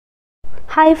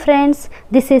Hi friends,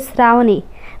 this is Ravani.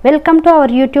 Welcome to our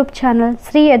YouTube channel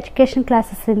Sri Education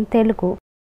Classes in Telugu.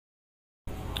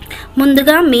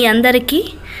 ముందుగా మీ అందరికీ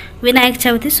వినాయక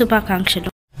చవితి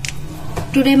శుభాకాంక్షలు.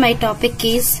 Today my topic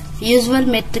is usual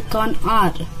metric on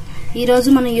R. ఈ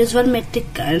రోజు మనం usual metric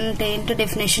అంటే ఏంటో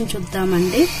definition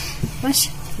చూద్దామండి.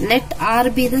 First let R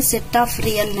be the set of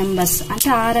real numbers. అంటే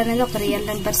R అనేది ఒక real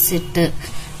number set.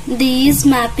 This is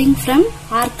mapping from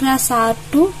R cross R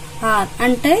to R.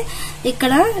 అంటే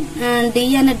ఇక్కడ D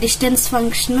అనే distance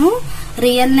function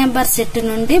real number set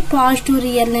నుండి పాజిటివ్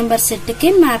రియల్ నెంబర్ సెట్ కి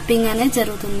mapping అనేది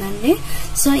జరుగుతుందండి.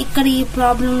 సో ఇక్కడ ఈ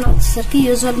ప్రాబ్లం లో వచ్చేసరికి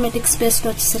యూజువల్ మెట్రిక్ స్పేస్ లో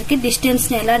వచ్చేసరికి డిస్టెన్స్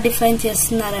ని ఎలా డిఫైన్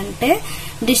చేస్తున్నారంటే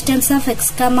distance of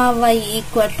X comma y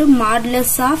equal to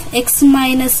modulus of X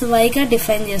minus y గా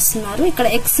డిఫైన్ చేస్తున్నారు. ఇక్కడ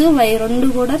ఎక్స్ వై రెండు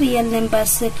కూడా రియల్ నెంబర్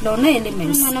సెట్ లో ఉన్న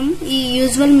ఎలిమెంట్స్. మనం ఈ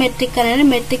యూజువల్ మెట్రిక్ అనేది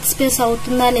మెట్రిక్ స్పేస్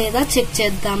అవుతుందా లేదా చెక్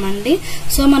చేద్దామండి.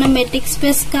 సో మనం మెట్రిక్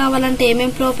స్పేస్ కావాలంటే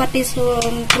ఏమేం ప్రాపర్టీస్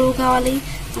ప్రూవ్ కావాలి?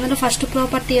 అందులో ఫస్ట్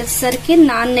ప్రాపర్టీ వచ్చేసరికి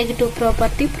నాన్ నెగటివ్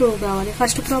ప్రాపర్టీ ప్రూవ్ కావాలి.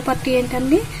 ఫస్ట్ ప్రాపర్టీ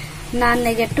ఏంటండి? Non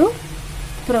negative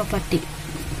property.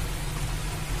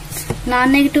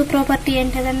 Non negative property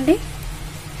ఏంటండి?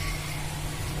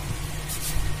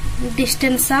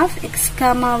 Distance of X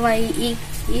comma why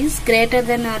is greater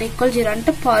than are equal 0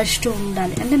 అంటే పాజిటివ్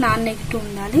ఉండాలి, అంటే నాన్ నెగటివ్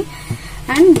ఉండాలి.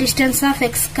 And distance of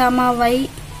X comma why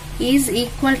is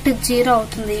equal to 0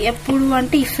 అవుతుంది ఎప్పుడు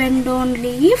అంటే if and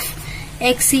only if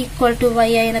X equal to why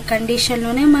అయిన condition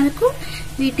లోనే మనకు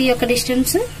వీటి యొక్క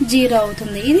డిస్టెన్స్ 0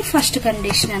 అవుతుంది. ఇది ఫస్ట్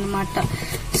కండిషన్ అన్నమాట.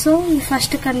 సో ఈ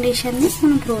ఫస్ట్ కండిషన్ ని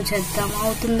మనం ప్రూవ్ చేద్దాం,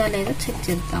 అవుతుందా లేదా చెక్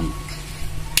చేద్దాం.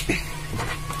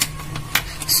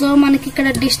 సో మనకి ఇక్కడ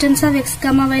డిస్టెన్స్ ఆఫ్ ఎక్స్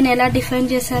కామా వైని ఎలా డిఫైన్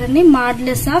చేశారని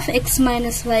modulus of X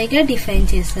minus y గా డిఫైన్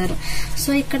చేశారు.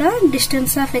 సో ఇక్కడ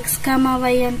distance of X comma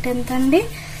why అంటే ఎంత అండి?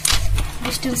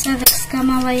 Distance of X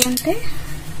comma why అంటే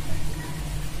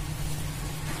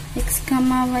X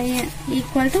comma y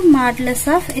equal to modulus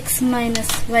of X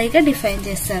minus y గా డిఫైన్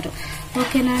చేశారు.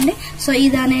 ఓకేనా అండి? సో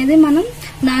ఇది అనేది మనం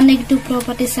నాన్ నెగటివ్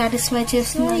ప్రాపర్టీ సాటిస్ఫై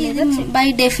చేస్తుందా లేదా బై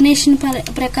డెఫినేషన్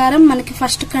ప్రకారం మనకి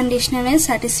ఫస్ట్ కండిషన్ అనేది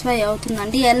సాటిస్ఫై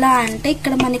అవుతుందండి. ఎలా అంటే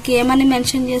ఇక్కడ మనకి ఏమని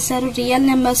మెన్షన్ చేశారు? రియల్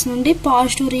నెంబర్స్ నుండి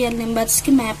పాజిటివ్ రియల్ నెంబర్స్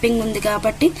కి మ్యాపింగ్ ఉంది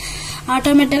కాబట్టి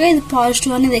ఆటోమేటిక్ గా ఇది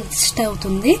పాజిటివ్ అనేది ఎగ్జిస్ట్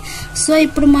అవుతుంది. సో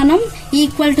ఇప్పుడు మనం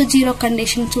ఈక్వల్ టు 0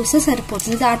 కండిషన్ చూస్తే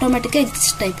సరిపోతుంది. ఇది ఆటోమేటిక్ గా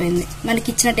ఎగ్జిస్ట్ అయిపోయింది మనకి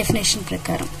ఇచ్చిన డెఫినేషన్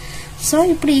ప్రకారం. సో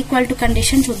ఇప్పుడు ఈక్వల్ టు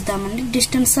కండిషన్ చూద్దామండి.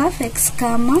 Distance of X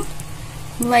comma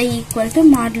y equal to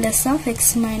modulus of X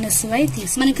minus y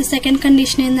తీసు. మనకి సెకండ్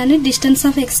కండిషన్ ఏంటంటే distance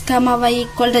of X comma y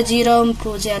equal to 0 అని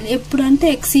ప్రూవ్ చేయాలి. ఎప్పుడు అంటే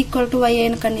ఎక్స్ ఈక్వల్ టు వై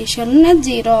అయిన కండిషన్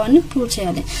 0 అని ప్రూవ్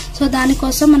చేయాలి. సో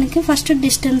దానికోసం మనకి first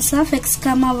distance of X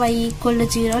comma y equal to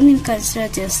 0 అని నేను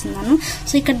కన్సిడర్ చేస్తున్నాను.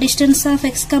 సో ఇక్కడ distance of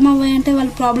X comma why అంటే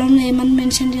వాళ్ళ ప్రాబ్లమ్ లో ఏమని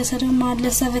మెన్షన్ చేశారు?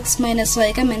 Modulus of X minus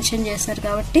y గా మెన్షన్ చేశారు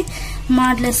కాబట్టి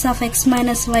modulus of X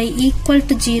minus y equal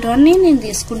to 0 అని నేను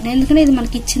తీసుకుంటాను. ఎందుకంటే ఇది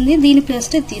మనకి ఇచ్చింది, దీని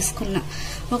ప్లేస్ లో తీసుకున్నా.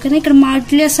 ఓకేనా? ఇక్కడ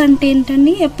మాడ్యులస్ అంటే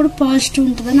ఏంటండి? ఎప్పుడు పాజిటివ్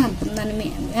ఉంటుందని అర్థం దాని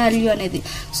వాల్యూ అనేది.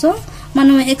 సో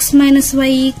మనం X minus y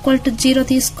equal to 0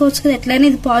 తీసుకోవచ్చు కదా, ఎట్లయినా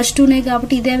ఇది పాజిటివ్నే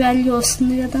కాబట్టి ఇదే వాల్యూ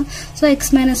వస్తుంది కదా. So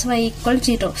X minus y equal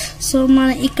 0. So మన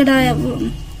ఇక్కడ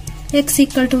ఎక్స్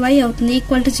ఈక్వల్ టు వై అవుతుంది,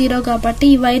 ఈక్వల్ టు 0 కాబట్టి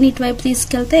ఈ వైని ఇటువైపు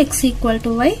తీసుకెళ్తే ఎక్స్ ఈక్వల్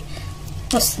టు వై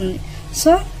వస్తుంది.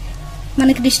 సో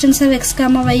మనకి distance of X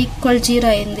comma y equal 0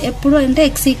 అయింది. ఎప్పుడు అంటే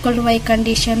X equal to why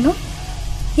condition లో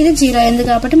ఇది 0 అయింది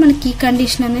కాబట్టి మనకి ఈ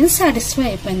కండిషన్ అనేది సాటిస్ఫై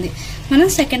అయిపోయింది. మనం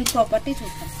సెకండ్ ప్రాపర్టీ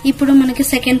చూద్దాం. ఇప్పుడు మనకి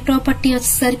సెకండ్ ప్రాపర్టీ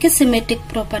వచ్చేసరికి సిమెట్రిక్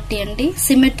ప్రాపర్టీ అండి.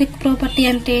 సిమెట్రిక్ ప్రాపర్టీ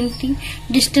అంటే ఏంటి?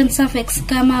 Distance of X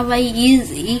comma why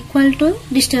is equal to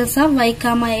distance of why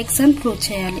comma X అని ప్రూవ్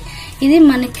చేయాలి. ఇది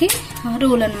మనకి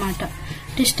రూల్ అన్నమాట.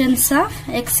 Distance of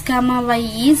X comma why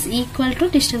is equal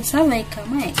to distance of why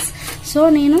comma X. So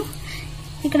నేను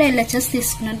ఇక్కడ LHS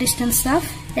తీసుకున్నాను. Distance of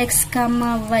X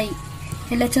comma why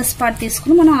LHS part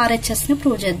తీసుకుని మనం RHS ని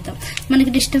ప్రూవ్ చేద్దాం.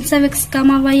 మనకి distance of X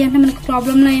comma why అంటే మనకి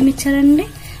ప్రాబ్లం లో ఏమి ఇచ్చారండి?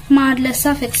 Modulus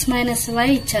of X minus y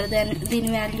ఇచ్చారు. దీని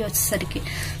వాల్యూ వచ్చేసరికి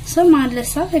so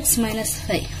modulus of X minus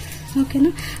y.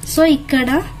 ఓకేనా? సో ఇక్కడ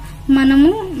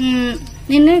మనము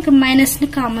నేను ఇక్కడ మైనస్ ని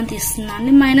కామన్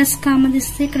తీస్తున్నాను. మైనస్ కామన్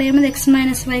తీస్తే ఇక్కడ ఏమైంది? ఎక్స్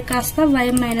మైనస్ వై కాస్త వై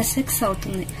మైనస్ ఎక్స్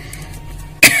అవుతుంది.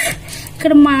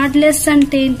 ఇక్కడ మాడ్యులస్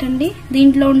అంటే ఏంటండి?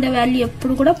 దీంట్లో ఉండే వాల్యూ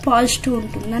ఎప్పుడు కూడా పాజిటివ్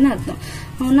ఉంటుందని అర్థం,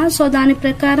 అవునా? సో దాని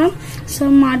ప్రకారం so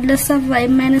modulus of y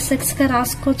minus X గా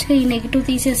రాసుకోవచ్చు. ఈ నెగిటివ్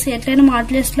తీసేసి ఎట్లయినా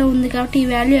మాడ్యులస్ లో ఉంది కాబట్టి ఈ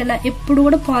వాల్యూ ఎలా ఎప్పుడు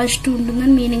కూడా పాజిటివ్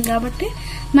ఉంటుందని మీనింగ్ కాబట్టి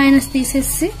మైనస్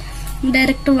తీసేసి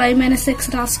డైరెక్ట్ వై మైనస్ ఎక్స్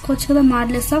రాసుకోవచ్చు కదా.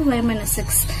 Modulus of y minus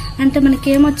X అంటే మనకి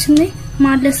ఏమొచ్చింది?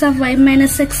 Modulus of y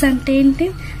minus X అంటే ఏంటి?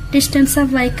 డిస్టెన్స్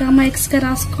ఆఫ్ y, x గా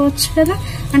రాసుకోవచ్చు కదా.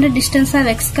 అంటే డిస్టెన్స్ ఆఫ్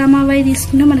x, y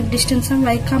తీసుకుంటే మనకి డిస్టెన్స్ ఆఫ్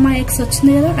y, x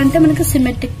వచ్చింది కదా. అంటే మనకి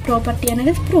సిమెట్రిక్ ప్రాపర్టీ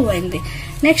అనేది ప్రూవ్ అయింది.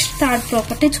 నెక్స్ట్ థర్డ్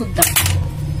ప్రాపర్టీ చూద్దాం.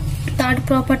 థర్డ్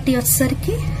ప్రాపర్టీ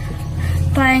వచ్చేసరికి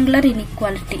triangular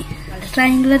inequality.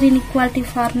 Triangular inequality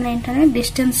formula ఏంటంటే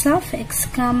distance of x,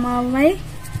 y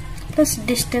plus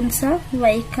distance of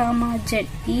y, z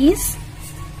is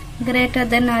greater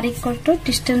than are equal to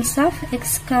distance of x,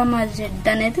 z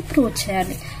అనేది prove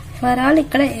చేయాలి. For all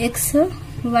ఇక్కడ x,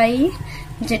 y,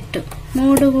 z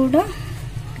మూడు కూడా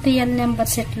real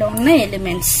number set లో ఉన్న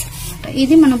elements.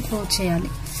 ఇది మనం ప్రూవ్ చేయాలి.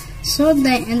 సో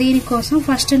దీనికోసం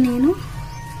ఫస్ట్ నేను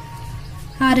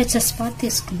RHS పాత్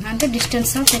తీసుకున్నాను. అంటే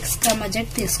డిస్టెన్స్ ఆఫ్ x, z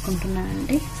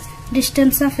తీసుకుంటున్నానండి.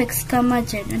 డిస్టెన్స్ ఆఫ్ x,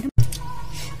 z అంటే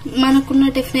మనకున్న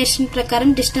డెఫినేషన్ ప్రకారం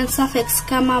distance of x,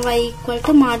 y equal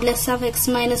to modulus of x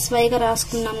minus y గా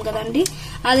రాసుకున్నాం కదండి.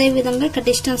 అదే విధంగా ఇక్కడ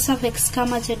డిస్టెన్స్ ఆఫ్ x,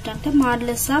 z అంటే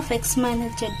modulus of x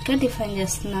minus z గా డిఫైన్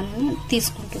చేస్తున్నాను,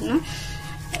 తీసుకుంటున్నా.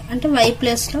 అంటే y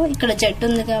ప్లేస్ లో ఇక్కడ z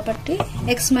ఉంది కాబట్టి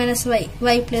x మైనస్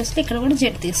y ప్లేస్ లో ఇక్కడ కూడా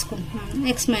z తీసుకుంటున్నాను,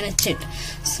 x మైనస్ z.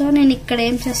 సో నేను ఇక్కడ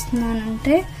ఏం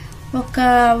చేస్తున్నానంటే ఒక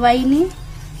y ని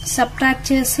సబ్ట్రాక్ట్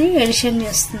చేసి ఎడిషన్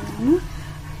చేస్తున్నాను,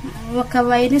 ఒక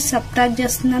y ని సబ్ట్రాక్ట్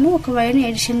చేస్తున్నాను, ఒక y ని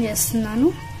ఎడిషన్ చేస్తున్నాను.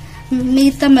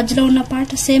 మిగతా మధ్యలో ఉన్న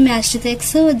part same as x,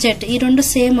 z ఈ రెండు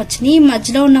సేమ్ వచ్చినాయి. ఈ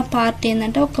మధ్యలో ఉన్న పార్ట్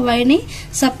ఏంటంటే ఒక y ని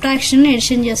సబ్ట్రాక్షన్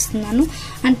ఎడిషన్ చేస్తున్నాను.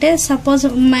 అంటే సపోజ్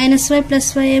 -y +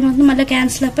 y ఏమవుతుంది, మళ్ళీ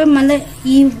క్యాన్సిల్ అయిపోయి మళ్ళీ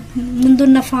ఈ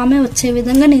ముందున్న ఫామే వచ్చే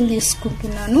విధంగా నేను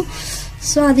తీసుకుంటున్నాను.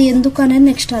 సో అది ఎందుకు అనేది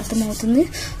నెక్స్ట్ అర్థమవుతుంది.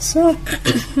 So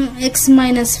x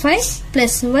minus 5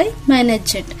 plus y minus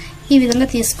z ఈ విధంగా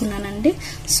తీసుకున్నానండి.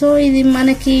 సో ఇది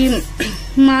మనకి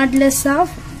modulus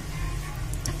of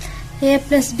a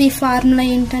plus b formula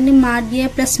ఏంటండి, mod a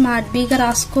plus mod b గా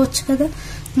రాసుకోవచ్చు కదా.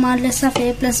 Modulus of a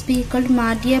plus b equal to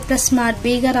mod a plus mod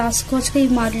b గా రాసుకోవచ్చు. ఈ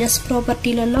మాడ్యులస్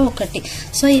ప్రాపర్టీలలో ఒకటి.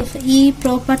 సో ఈ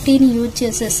ప్రాపర్టీని యూజ్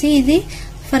చేసేసి ఇది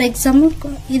ఫర్ ఎగ్జాంపుల్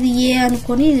ఇది a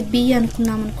అనుకొని ఇది b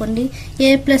అనుకున్నాం అనుకోండి.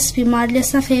 a plus b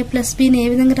modulus of a plus b ని ఏ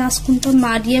విధంగా రాసుకుంటాం,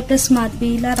 mod a plus mod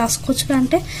b ఇలా రాసుకోవచ్చు.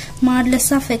 అంటే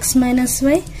modulus of x minus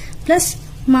y plus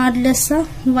modulus of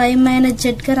y minus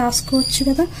z గా రాసుకోవచ్చు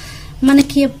కదా.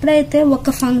 మనకి ఎప్పుడైతే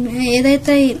ఒక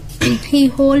ఏదైతే ఈ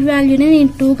హోల్ వాల్యూని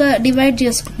నేను 2 గా డివైడ్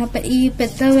చేసుకున్నా, ఈ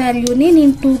పెద్ద వాల్యూని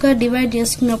నేను 2 గా డివైడ్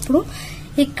చేసుకున్నప్పుడు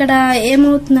ఇక్కడ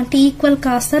ఏమవుతుందంటే ఈక్వల్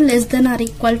కాస్త less than are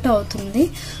equal to అవుతుంది.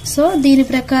 సో దీని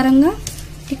ప్రకారంగా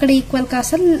ఇక్కడ ఈక్వల్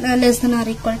కాస్త less than are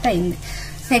equal to అయింది.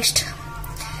 Next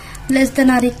less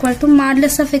than are equal to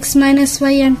modulus of x minus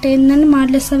y అంటే ఏంటంటే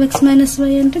modulus of x minus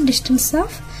y అంటే distance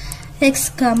of x,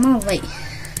 y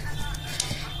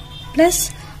plus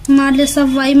modulus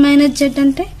of y minus z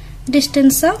అంటే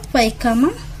distance of y,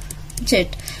 z.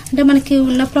 అంటే మనకి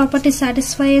ఉన్న property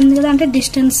satisfy అయింది కదా. అంటే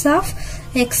distance of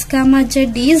x,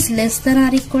 z is less than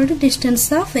are equal to distance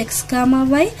of x,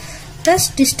 y plus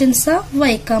distance of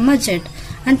y, z.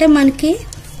 అంటే మనకి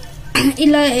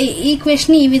ఇలా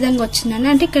ఈక్వేషన్ ఈ విధంగా వచ్చిందండి.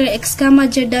 అంటే ఇక్కడ x,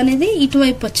 z అనేది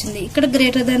ఇటువైపు వచ్చింది, ఇక్కడ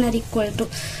greater than are equal to.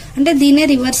 అంటే దీనే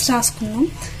రివర్స్ రాసుకున్నాం.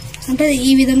 అంటే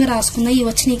ఈ విధంగా రాసుకుందాం ఈ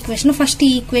వచ్చిన ఈక్వేషన్. ఫస్ట్ ఈ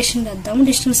ఈక్వేషన్ రాద్దాం.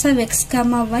 Distance of x,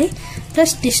 y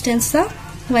plus distance of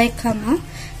y,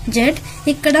 z.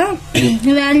 ఇక్కడ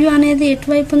వాల్యూ అనేది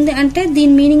ఎటువైపు ఉంది అంటే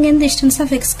దీని మీనింగ్ ఏంటి, డిస్టెన్స్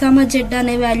ఆఫ్ x, z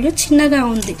అనే వాల్యూ చిన్నగా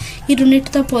ఉంది. ఈ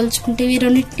రెండింటితో పోల్చుకుంటే ఈ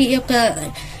రెండింటి యొక్క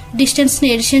డిస్టెన్స్ ని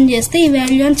ఎడిషన్ చేస్తే ఈ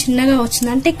వాల్యూ అని చిన్నగా వచ్చింది.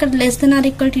 అంటే ఇక్కడ less than are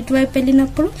equal to ఇటువైపు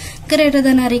వెళ్ళినప్పుడు greater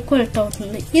than are equal to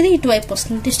అవుతుంది. ఇది ఇటువైపు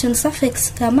వస్తుంది డిస్టెన్స్ ఆఫ్ x,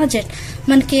 z.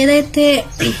 మనకి ఏదైతే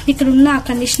ఇక్కడ ఉన్న ఆ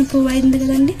కండిషన్ ప్రూవ్ అయింది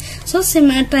కదండి. సో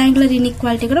ట్రయాంగులర్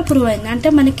ఇన్ఈక్వాలిటీ కూడా ప్రూవ్ అయింది.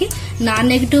 అంటే మనకి నాన్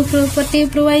నెగటివ్ ప్రాపర్టీ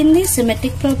ప్రూవ్ అయింది,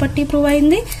 సిమెట్రిక్ ప్రాపర్టీ ప్రూవ్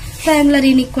అయింది, ట్రయాంగులర్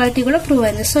ఇన్ఈక్వాలిటీ కూడా ప్రూవ్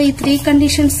అయింది. సో ఈ 3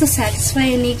 కండిషన్స్ సాటిస్ఫై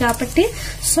అయినాయి కాబట్టి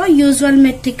సో యూజువల్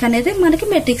మెట్రిక్ అనేది మనకి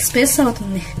మెట్రిక్ స్పేస్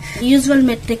అవుతుంది. Usual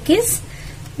metric is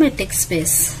metric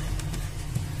space.